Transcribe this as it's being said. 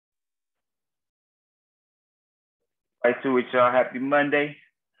Right to it, y'all. Happy Monday.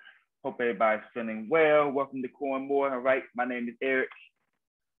 Hope everybody's feeling well. Welcome to Core and More. All right, my name is Eric.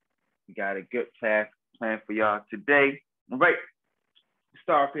 We got a good class planned for y'all today. All right,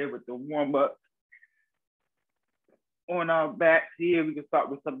 start here with the warm up. On our backs here, we can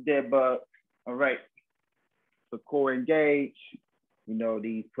start with some dead bugs. All right, so core engage. You know,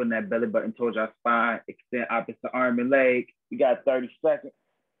 these putting that belly button towards our spine, extend opposite arm and leg. We got 30 seconds.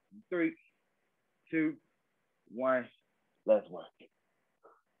 3, 2, 1. Let's work.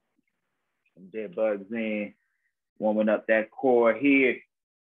 Some dead bugs in, warming up that core here.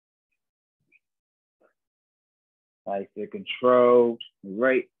 Nice and controlled,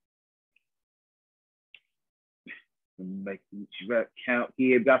 right? Make each rep count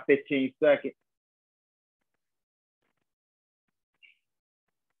here. Got 15 seconds.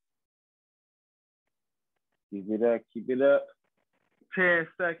 Keep it up, keep it up. 10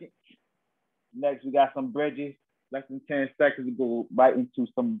 seconds. Next, we got some bridges. Less than 10 seconds to go right into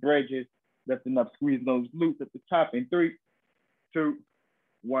some bridges. Lifting up, squeezing those glutes at the top in 3, 2,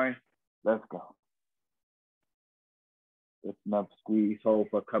 1. Let's go. Lifting up, squeeze, hold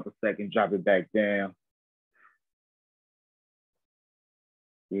for a couple seconds, drop it back down.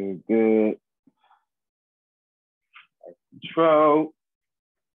 Good, good. Control.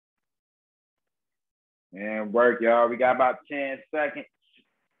 And work, y'all. We got about 10 seconds.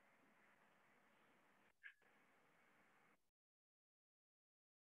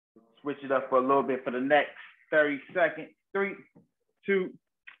 Switch it up for a little bit for the next 30 seconds. 3, 2,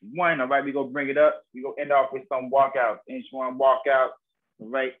 1. All right, we gonna bring it up. We gonna end off with some walkouts. Inchworm walkout. All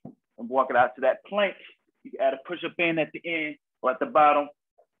right, I'm walking out to that plank. You can add a push up in at the end or at the bottom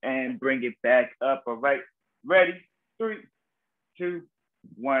and bring it back up. All right, ready? 3, 2,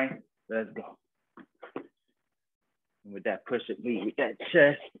 1. Let's go. And with that push up lead, with that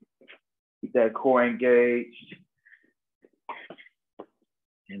chest, keep that core engaged.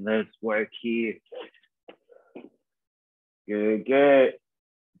 And let's work here. Good, good.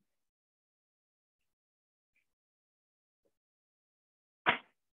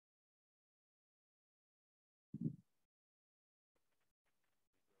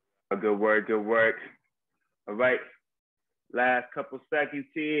 Good work, good work. All right, last couple seconds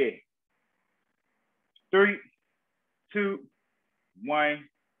here. 3, 2, 1,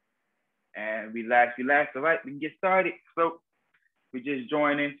 and relax, relax. All right, we can get started. So we just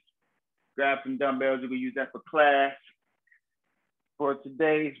joining. Grab some dumbbells. We're gonna use that for class. For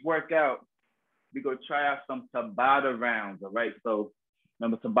today's workout, we're gonna try out some Tabata rounds. All right, so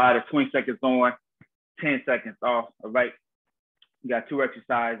remember Tabata, 20 seconds on, 10 seconds off. All right, we got 2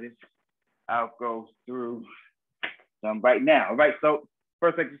 exercises. I'll go through them right now. All right, so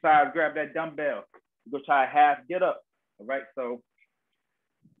first exercise, grab that dumbbell. We're gonna try a half get up. All right, so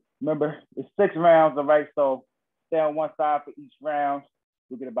remember it's 6 rounds. All right, so stay on one side for each round.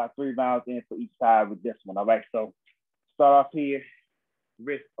 We'll get about 3 rounds in for each side with this one. All right, so start off here,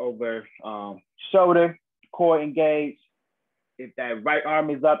 wrist over shoulder, core engaged. If that right arm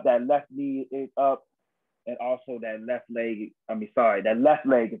is up, that left knee is up, and also that left leg, that left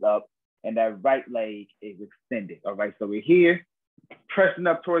leg is up, and that right leg is extended. All right, so we're here, pressing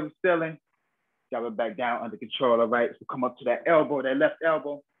up towards the ceiling, drop it back down under control. All right, so come up to that elbow, that left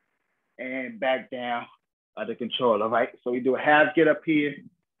elbow, and back down under control. All right, so we do a half get up here,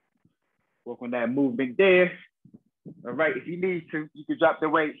 work on that movement there. All right, if you need to, you can drop the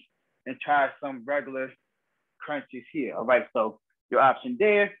weight and try some regular crunches here. All right, so your option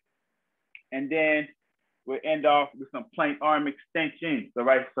there. And then we'll end off with some plank arm extensions. All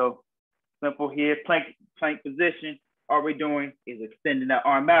right, so simple here, plank position. All we're doing is extending that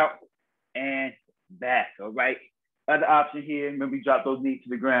arm out and back. All right, other option here, remember we drop those knees to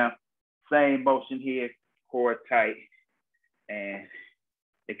the ground. Same motion here, core tight and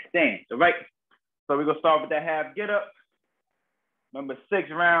extend. All right, so we're gonna start with that half get up. Remember 6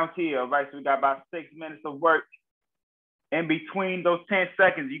 rounds here. All right, so we got about 6 minutes of work. In between those 10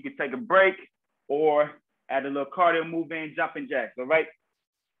 seconds, you can take a break or add a little cardio move in, jumping jacks. All right,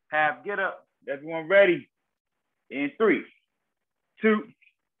 half get up. Everyone ready? In 3, 2,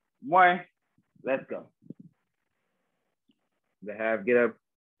 1, let's go. The half get up.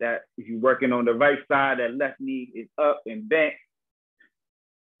 That if you're working on the right side, that left knee is up and bent.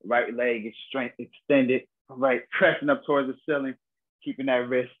 Right leg is straight extended. All right, pressing up towards the ceiling, keeping that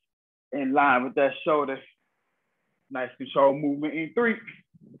wrist in line with that shoulder. Nice control movement in 3,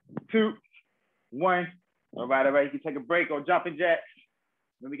 2, 1. All right, you can take a break or jumping jacks.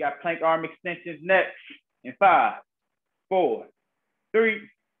 Then we got plank arm extensions next in 5, 4, 3,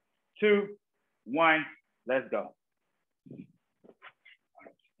 2, 1. Let's go. Extensions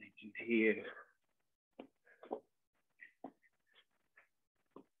here.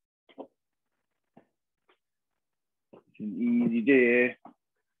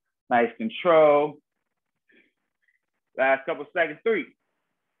 Nice control. Last couple seconds. 3,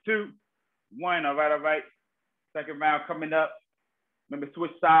 2, 1. All right. Second round coming up. Remember,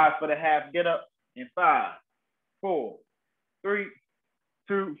 switch sides for the half get up in 5, 4, 3,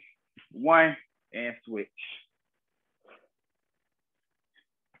 2, 1, and switch.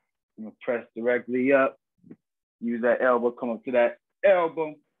 I'm gonna press directly up. Use that elbow, come up to that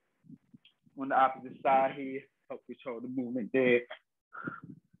elbow on the opposite side here. Help control the movement there.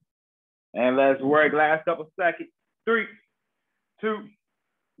 And let's work. Last couple seconds. 3, 2,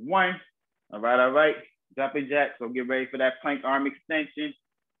 1. All right. Jumping jack. So get ready for that plank arm extension.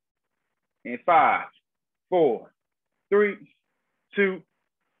 In 5, 4, 3, 2,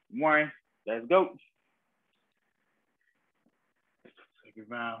 1. Let's go. Second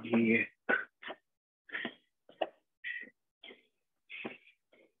round here.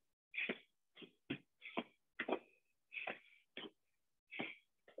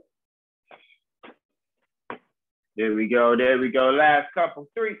 There we go. Last couple.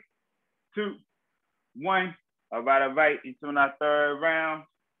 3, 2, 1. All right. Into our third round.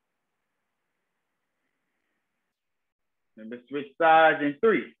 Remember, switch sides in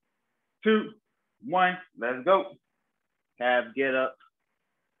 3, 2, 1. Let's go. Half get up.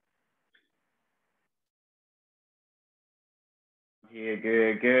 Yeah,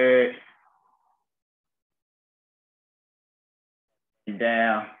 good.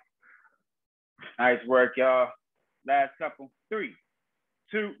 Down. Nice work, y'all. Last couple. 3,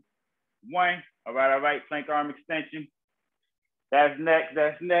 2, 1. All right. Plank arm extension. That's next.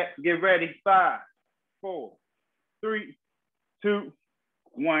 Get ready. 5, 4, 3, 2,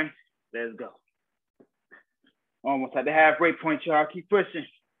 1. Let's go. Almost at the halfway point, y'all. Keep pushing.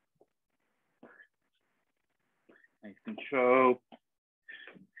 Nice control.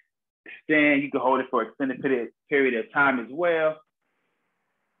 Extend. You can hold it for an extended period of time as well.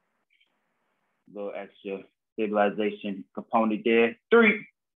 A little extra stabilization component there. 3,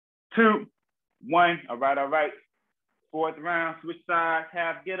 2, 1. All right. Fourth round, switch sides,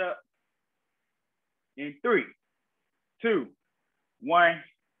 half get up. In 3, 2, 1.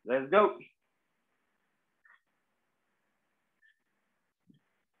 Let's go.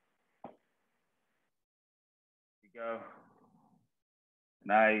 Here we go.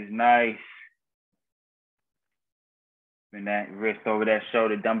 Nice. Bring that wrist over that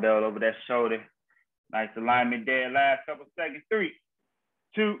shoulder, dumbbell over that shoulder. Nice alignment there. Last couple seconds. 3,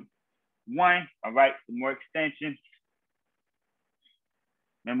 2, 1. All right, some more extension.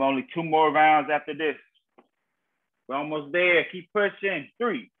 Remember, only 2 more rounds after this. We're almost there. Keep pushing.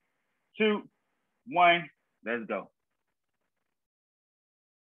 3, 2, 1. Let's go.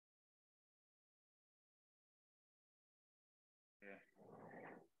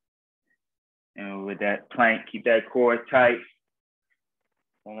 And with that plank, keep that core tight.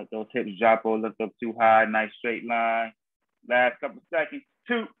 Don't let those hips drop or lift up too high. Nice straight line. Last couple seconds.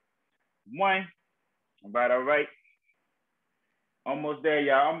 2, 1. All right. Almost there,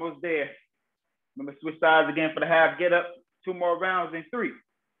 y'all. Almost there. Remember, switch sides again for the half get up. 2 more rounds in 3,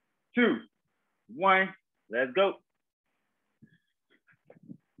 2, 1. Let's go.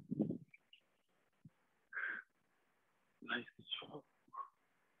 Nice control.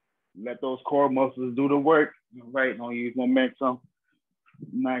 Let those core muscles do the work. All right, don't use momentum.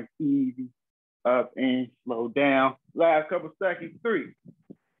 Nice, easy. Up and slow down. Last couple seconds. 3,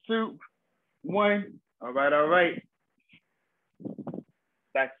 2, 1. All right.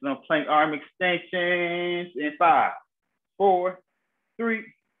 Back to some plank arm extensions in 5, 4, 3,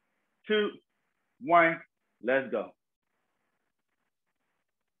 2, 1. Let's go.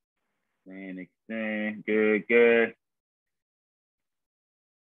 And extend. Good.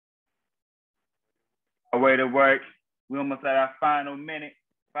 Our way to work. We almost at our final minute,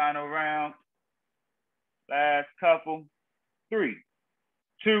 final round. Last couple. 3,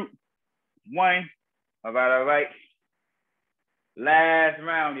 2, 1. All right. Last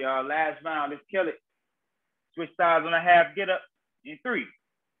round, y'all. Last round. Let's kill it. Switch sides on a half. Get up in 3,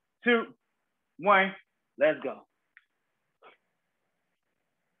 2, 1. Let's go.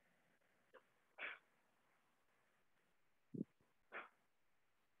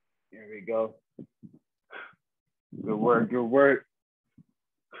 Here we go. Good work.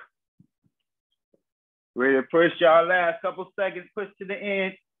 Ready to push, y'all. Last couple seconds. Push to the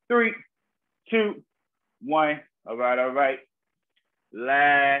end. 3, 2, 1. All right.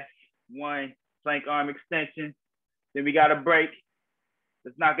 Last one. Plank arm extension. Then we got a break.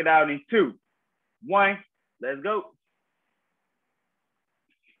 Let's knock it out in 2, 1. Let's go.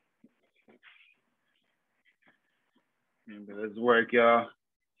 Let's work, y'all.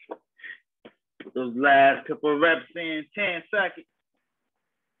 Put those last couple of reps in. 10 seconds.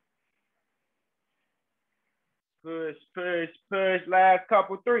 Push, push, push. Last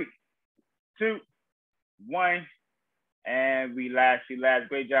couple. 3, 2, 1. And relax, relax.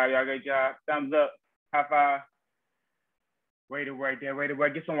 Great job, y'all. Great job. Thumbs up. High five. Way to work there. Way to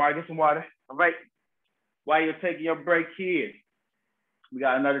work. Get some water. Get some water. All right. While you're taking your break here, we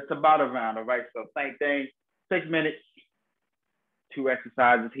got another Tabata round. All right. So same thing. 6 minutes. 2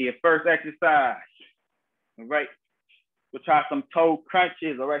 exercises here. First exercise. All right. We'll try some toe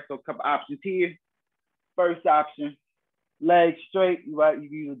crunches. All right. So a couple options here. First option, legs straight. Right. You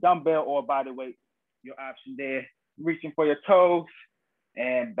can use a dumbbell or body weight. Your option there. Reaching for your toes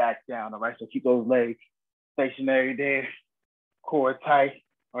and back down. All right. So keep those legs stationary there. Core tight.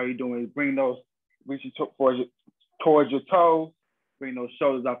 All you're doing is bring those, reaching towards your toes. Bring those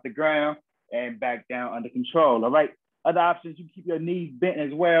shoulders off the ground and back down under control. All right. Other options, you keep your knees bent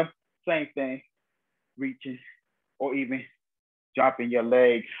as well. Same thing. Reaching or even dropping your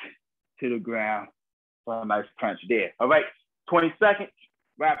legs to the ground for a nice crunch there. All right. 20 seconds.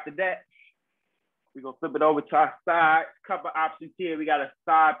 Right after that, we're going to flip it over to our side. Couple options here. We got a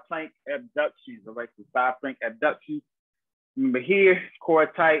side plank abductions. All right. So side plank abductions. Remember here,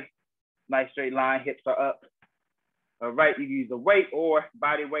 core tight, nice straight line, hips are up. All right, you can use a weight or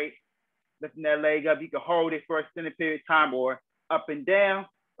body weight, lifting that leg up. You can hold it for an extended period of time or up and down,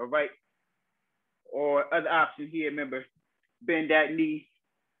 all right? Or other option here, remember, bend that knee,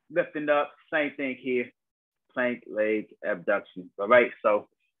 lifting up, same thing here, plank leg abduction, all right? So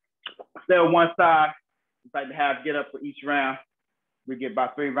stay on one side. It's like to have get up for each round. We get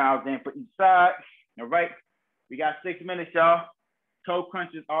about 3 rounds in for each side, all right? We got 6 minutes, y'all. Toe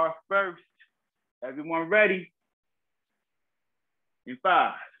crunches are first. Everyone ready? In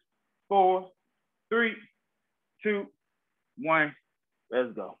 5, 4, 3, 2, 1.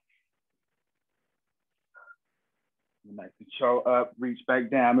 Let's go. Nice control up, reach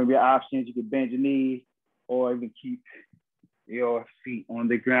back down. Maybe your options, you can bend your knees or even keep your feet on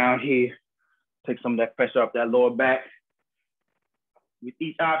the ground here. Take some of that pressure off that lower back. With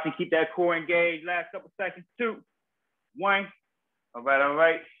each option, keep that core engaged. Last couple seconds. 2, 1. All right, all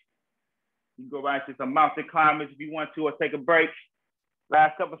right. You can go right into some mountain climbers if you want to, or take a break.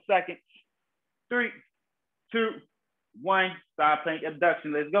 Last couple seconds. 3, 2, 1. Side plank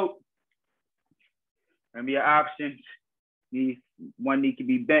abduction. Let's go. Remember your options. One knee can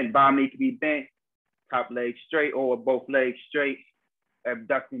be bent, bottom knee can be bent, top leg straight or both legs straight.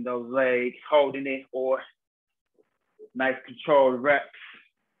 Abducting those legs, holding it, or nice controlled reps.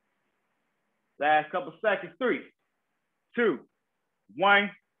 Last couple seconds. 3, 2,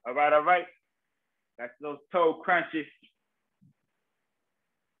 1. All right, all right. That's those toe crunches.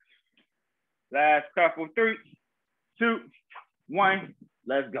 Last couple. 3, 2, 1.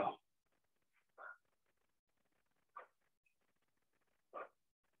 Let's go.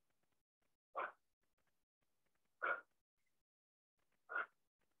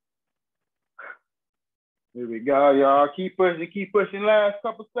 Here we go, y'all. Keep pushing, keep pushing. Last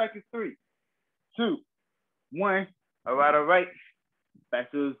couple seconds. 3, 2, 1. All right, all right.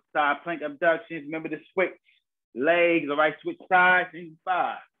 Back to side plank abductions. Remember to switch legs. All right, switch sides. In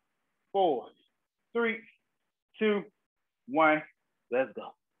 5, 4, 3, 2, 1. Let's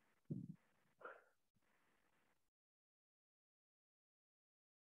go.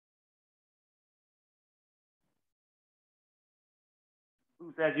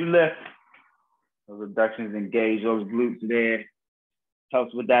 As you lift, those abductions engage those glutes there.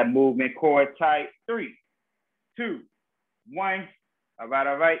 Helps with that movement. Core tight. 3, 2, 1. All right,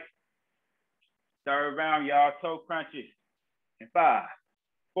 all right. Third round, y'all. Toe crunches. In 5,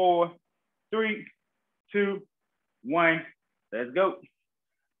 4, 3, 2, 1. Let's go.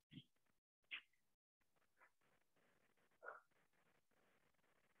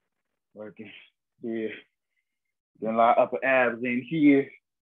 Working here. Getting a lot of upper abs in here.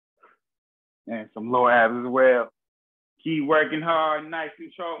 And some lower abs as well. Keep working hard. Nice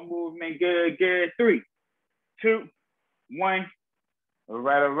control movement. Good, good. 3, 2, 1. All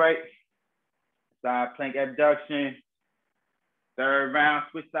right, all right. Side plank abduction. Third round,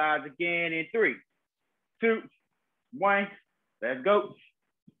 switch sides again in 3, 2, 1. Let's go.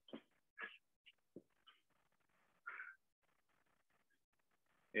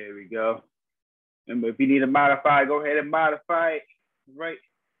 There we go. Remember, if you need to modify, go ahead and modify it. Right.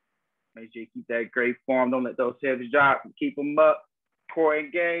 Make sure you keep that great form. Don't let those hips drop. Keep them up. Core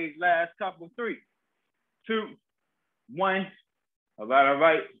engaged. Last couple. 3, 2, 1. All right, all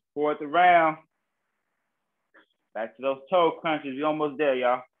right. Fourth round. Back to those toe crunches. You're almost there,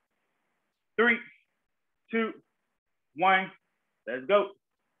 y'all. 3, 2, 1. Let's go.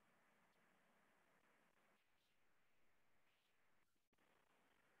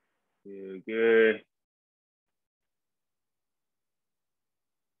 Good, good.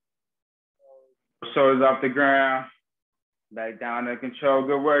 shoulders off the ground. Back down under control.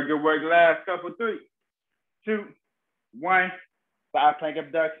 Good work, good work. Last couple. 3, 2, 1. 5 plank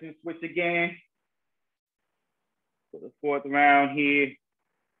abduction. Switch again. For the 4th round here.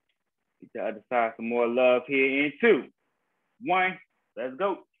 Get the other side some more love here in 2, 1. Let's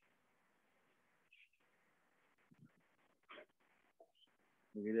go.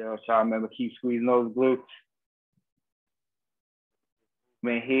 Look at that. Y'all remember, keep squeezing those glutes.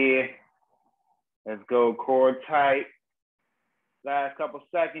 In here. Let's go. Core tight. Last couple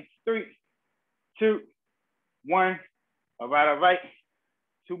seconds. 3, 2, 1. All right, all right.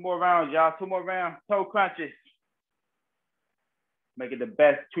 2 more rounds, y'all. 2 more rounds. Toe crunches. Make it the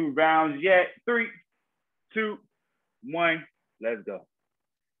best 2 rounds yet. 3, 2, 1. Let's go.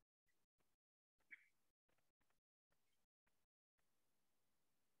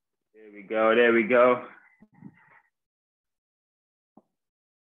 There we go. There we go.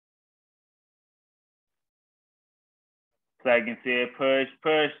 Seconds here. Push,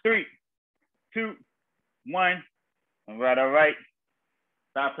 push. 3, 2, 1. All right, all right.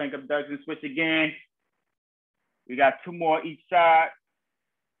 Stop plank abduction. Switch again. We got 2 more each side.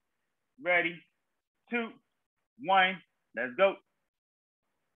 Ready? 2, 1. Let's go.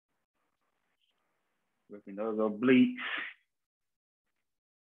 Working those obliques.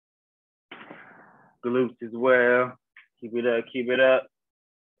 Glutes as well. Keep it up, keep it up.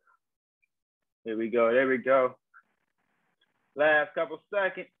 There we go, there we go. Last couple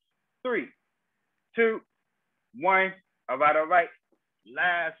seconds. 3, 2, 1. All right, all right.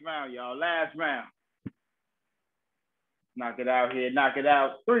 Last round, y'all, last round. Knock it out here, knock it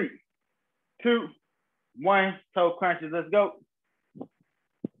out. 3, 2, 1. Toe crunches, let's go.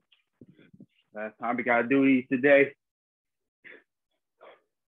 Last time we gotta do these today.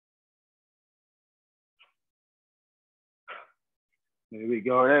 There we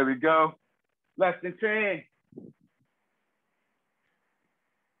go, there we go. Less than 10.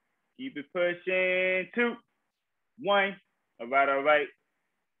 Keep it pushing. 2, 1. All right, all right.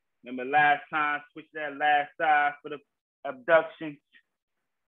 Remember last time, switch that last side for the abduction.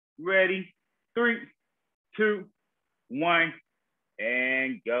 Ready? 3, 2, 1,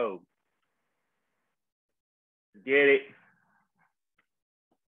 and go. Get it.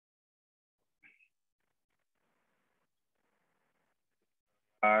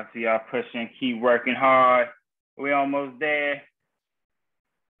 See y'all pushing, keep working hard. We're almost there.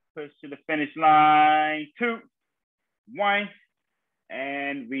 Push to the finish line. 2, 1,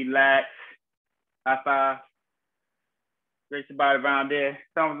 and relax. High five. Raise your body around there.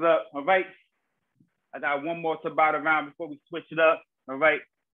 Thumbs up. All right. I got 1 more Tabata round before we switch it up. All right.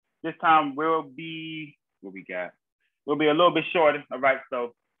 This time we'll be, what we got? We'll be a little bit shorter. All right.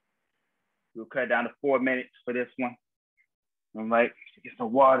 So we'll cut down to 4 minutes for this one. All right. Get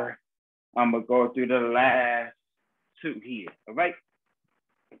some water. I'm going to go through the last 2 here. All right.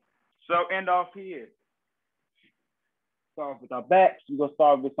 So end off here. Start with our backs. We're going to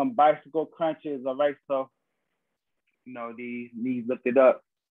start with some bicycle crunches. All right. So, you know, these knees lifted up.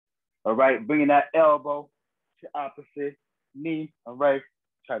 All right. Bringing that elbow to opposite knee. All right.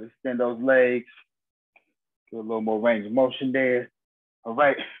 Try to extend those legs. Get a little more range of motion there. All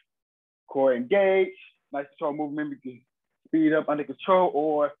right. Core engaged. Nice control movement. We can speed up under control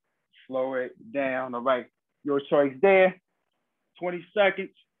or slow it down. All right. Your choice there. 20 seconds.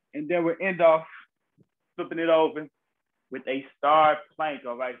 And then we'll end off flipping it over with a star plank.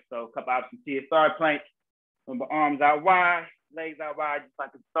 All right. So a couple options here. Star plank. Remember, arms out wide, legs out wide, just like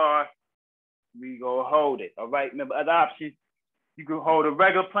a star. We go hold it. All right. Remember, other options. You can hold a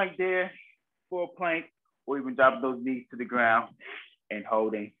regular plank there, full plank, or even drop those knees to the ground and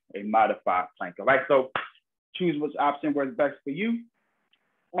holding a modified plank. All right. So choose which option works best for you.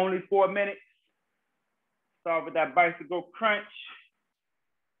 Only 4 minutes. Start with that bicycle crunch.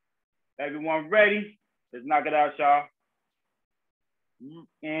 Everyone ready? Let's knock it out, y'all.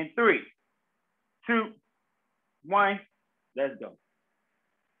 And 3, 2, 1, let's go.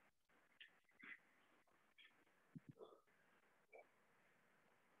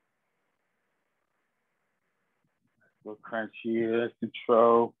 We'll crunch here, let's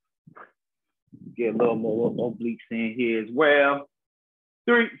control. Get a little more obliques in here as well.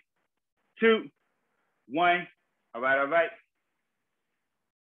 3, 2, 1. All right, all right.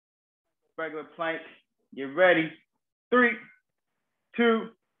 Regular plank, get ready. 3, 2,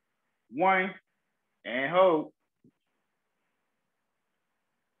 1, and hold.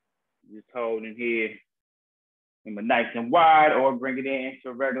 Just hold in here. Remember, nice and wide, or bring it in to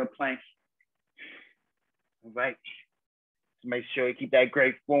a regular plank. All right. So make sure you keep that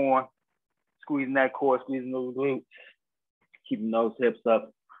great form. Squeezing that core, squeezing those glutes. Keeping those hips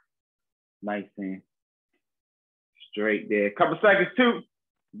up. Nice and straight there. Couple seconds, 2,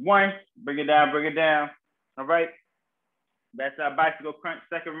 1. Bring it down, bring it down. All right. Backside bicycle crunch,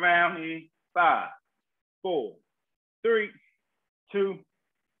 second round in 5, 4, 3, 2,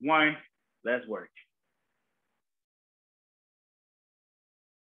 1. Let's work.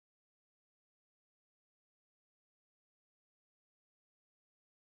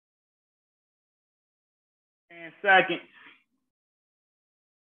 And seconds.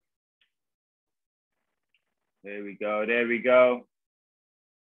 There we go. There we go.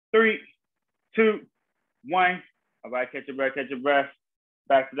 3, 2, 1. All right, catch your breath, catch your breath.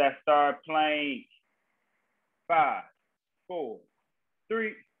 Back to that star plank. 5, 4,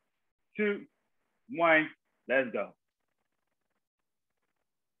 3, 2, 1. Let's go.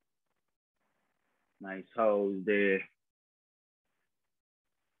 Nice holds there.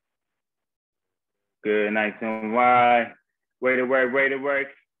 Good, nice and wide. Way to work, way to work.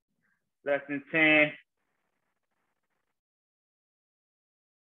 Less than 10.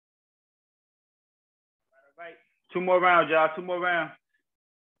 All right, 2 more rounds, y'all, 2 more rounds.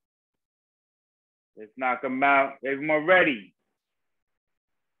 Let's knock them out. Everyone ready?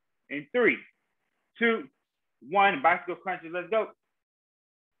 In 3, 2, 1. Bicycle crunches, let's go.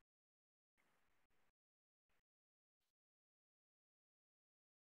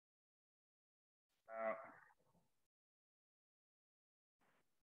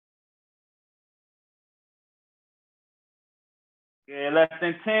 Yeah, less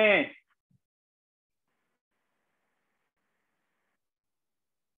than 10.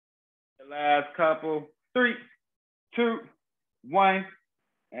 The last couple. 3, 2, 1.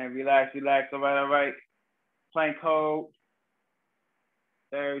 And relax, relax. All right, all right. Plank hold.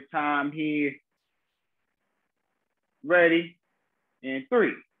 Third time here. Ready. In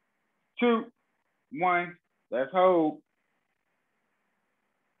 3, 2, 1. Let's hold.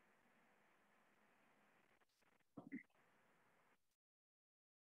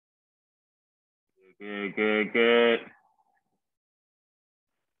 Good, good, good.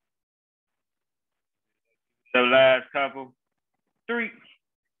 The last couple. 3,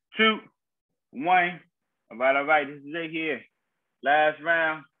 2, 1. All right, all right. This is it here. Last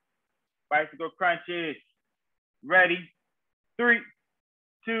round. Bicycle crunches. Ready. 3,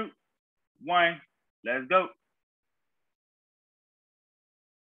 2, 1. Let's go.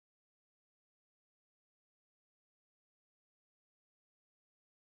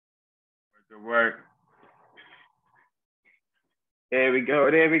 Good work. There we go.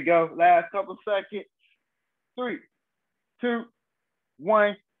 There we go. Last couple seconds. 3, 2,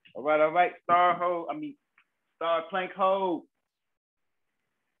 1. All right, all right. Star plank hold.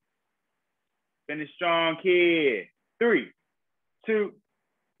 Finish strong, kid. 3, 2,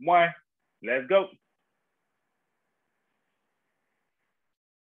 1. Let's go.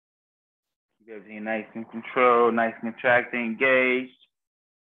 You guys are nice and controlled, nice and contracted, engaged.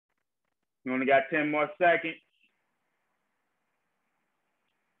 You only got 10 more seconds.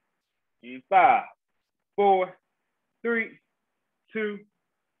 In 5, 4, 3, 2,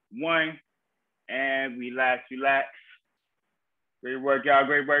 1. And relax, relax. Great work, y'all.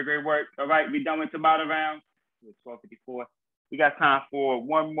 Great work, great work. All right, we done with the bottom round. It's 12:54. We got time for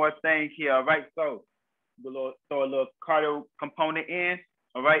one more thing here. All right, so we'll throw a little cardio component in.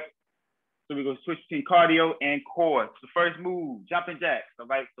 All right. So we're gonna switch between cardio and core. So first move, jumping jacks. All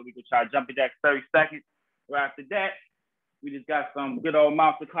right. So we can try jumping jacks 30 seconds. Right after that, we just got some good old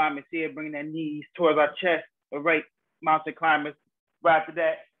mountain climbers here, bringing their knees towards our chest. All right, mountain climbers. Right after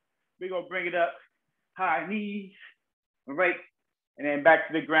that, we're gonna bring it up, high knees. All right. And then back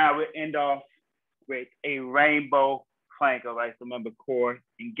to the ground, we'll end off with a rainbow plank. All right. So remember, core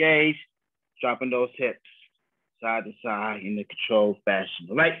engaged, dropping those hips side to side in the controlled fashion.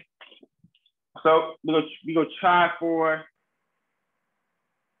 All right. So we're gonna try for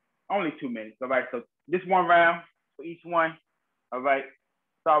only 2 minutes. All right. So this one round for each one. All right.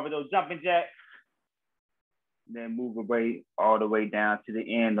 Start with those jumping jacks. Then move away all the way down to the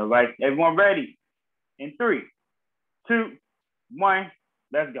end. All right. Everyone ready? In 3, 2, 1.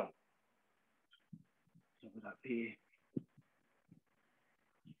 Let's go. Jump it up here.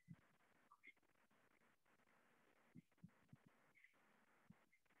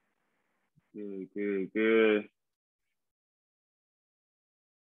 Good, good, good.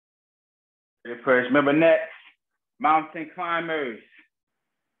 First, remember next, mountain climbers.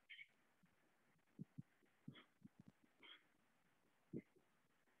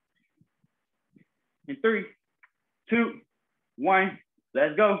 In 3, 2, 1,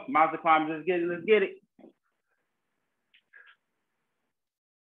 let's go. Mountain climbers, let's get it, let's get it.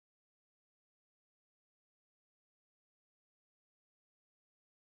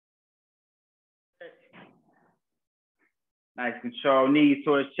 Nice control, knees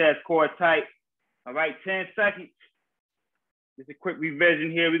towards chest, core tight. All right, 10 seconds. Just a quick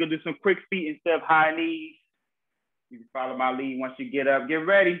revision here. We're gonna do some quick feet instead of high knees. You can follow my lead once you get up. Get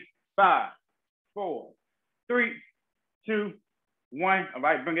ready. 5, 4, 3, 2, 1. All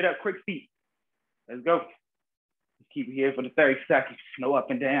right, bring it up, quick feet. Let's go. Just keep it here for the 30 seconds. No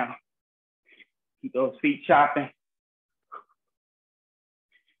up and down. Keep those feet chopping.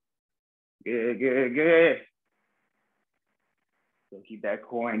 Good, good, good. So keep that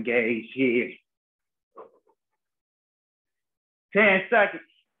core engaged here. 10 seconds.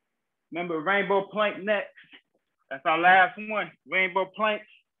 Remember, rainbow plank next. That's our last one. Rainbow plank.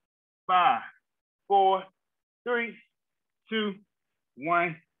 5, 4, 3, 2,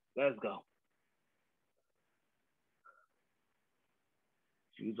 1. Let's go.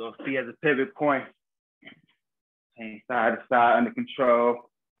 Use those feet as a pivot point. Hang side to side under control.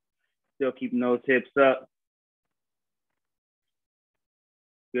 Still keeping those hips up.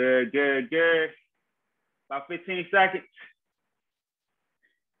 Good, good, good. About 15 seconds.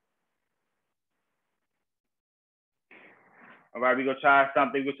 All right, we're gonna try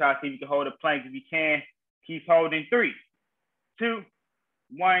something. We'll try to see if you can hold a plank if you can. Keep holding. 3, 2,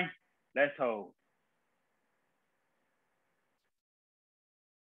 1. Let's hold.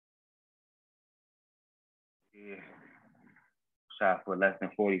 Yeah. Shot for less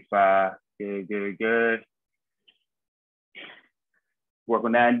than 45. Good, good, good. Work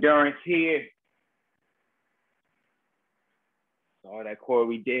on that endurance here. All that core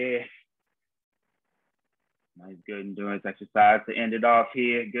we did. Nice, good endurance exercise to end it off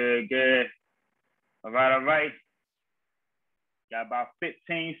here. Good, good. All right, all right. Got about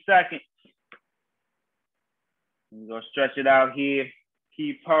 15 seconds. We're gonna stretch it out here.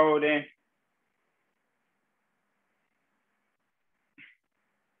 Keep holding.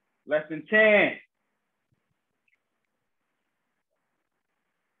 Less than 10.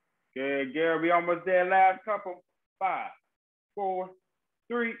 Good, good. We almost there. Last couple. 5, 4,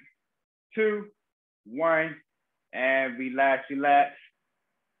 3, 2, 1. And relax, relax.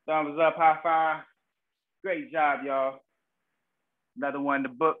 Thumbs up, high five. Great job, y'all. Another one in the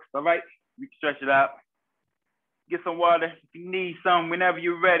books. All right, we can stretch it out. Get some water. If you need some, whenever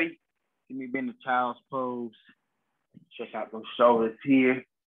you're ready. Give me in the child's pose. Stretch out those shoulders here.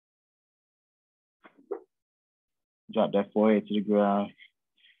 Drop that forehead to the ground.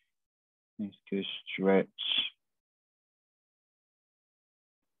 Nice, good stretch.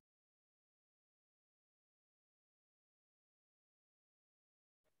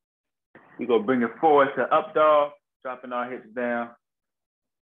 We're gonna bring it forward to up dog, dropping our hips down.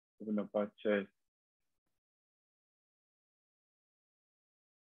 Open up our chest.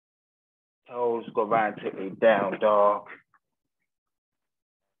 Toes go right into a down dog.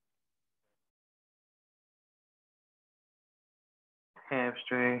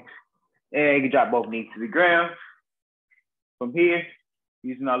 Hamstrings. And you can drop both knees to the ground. From here,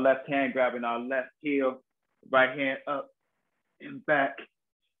 using our left hand, grabbing our left heel, right hand up and back.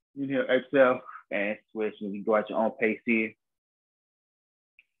 Inhale, exhale, and switch. And you go at your own pace here.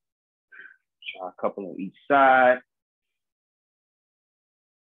 Try a couple on each side.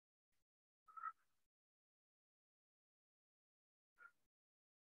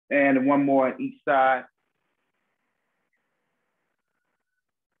 And one more on each side.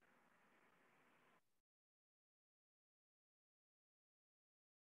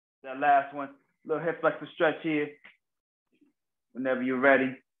 That last one, little hip flexor stretch here. Whenever you're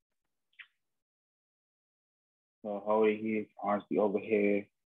ready. So hold it here, arms be overhead.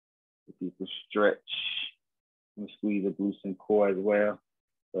 Deep stretch. And squeeze the glutes and core as well.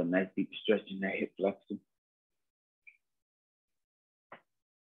 So a nice deep stretch in that hip flexor.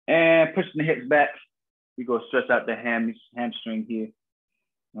 And pushing the hips back. We go stretch out the hamstring here.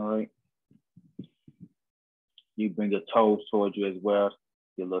 All right. You bring your toes towards you as well.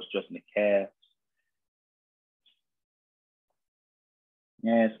 Get a little stretch in the calves.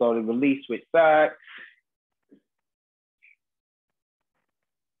 And slowly release, switch sides.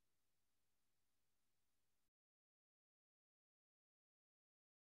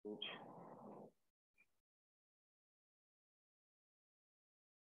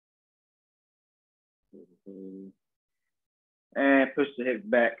 And push the hips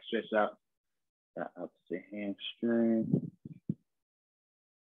back, stretch out the opposite hamstring.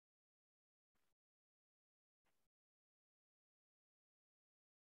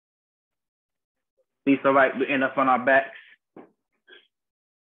 Please, all right, we end up on our backs.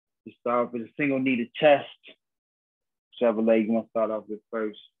 We start with a single knee to chest. Whichever leg you want to start off with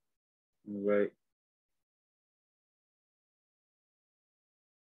first. All right.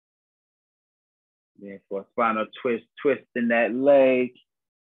 Then for a spinal twist, twisting that leg,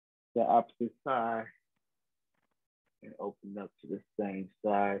 the opposite side, and open up to the same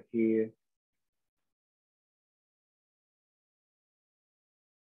side here.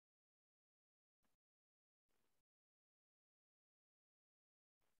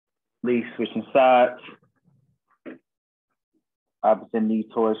 Release, switching sides. Opposite knee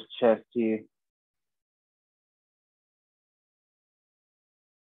towards chest here.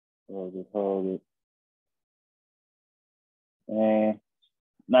 Hold it. And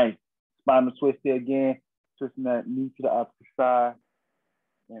nice. Spinal twist here again. Twisting that knee to the opposite side.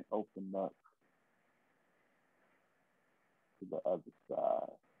 And open up to the other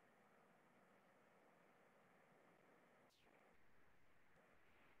side.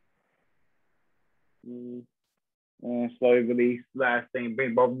 And slowly release. Last thing,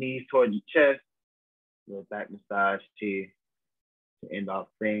 bring both knees towards your chest. Little back massage to end off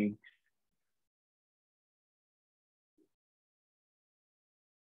things.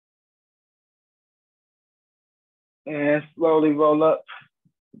 And slowly roll up.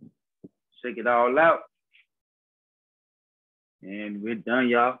 Shake it all out. And we're done,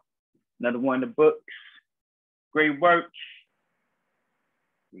 y'all. Another one in the books. Great work.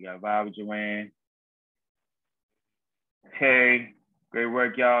 We got Vibe Joanne. Terry, great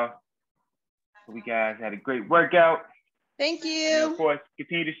work, y'all. Hope you guys had a great workout. Thank you. And of course,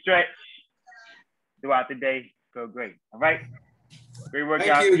 continue to stretch throughout the day. Go great. All right. Great work,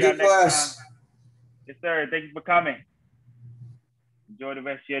 y'all. Thank you. Good class. Yes, sir. Thank you for coming. Enjoy the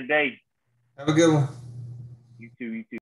rest of your day. Have a good one. You too. You too.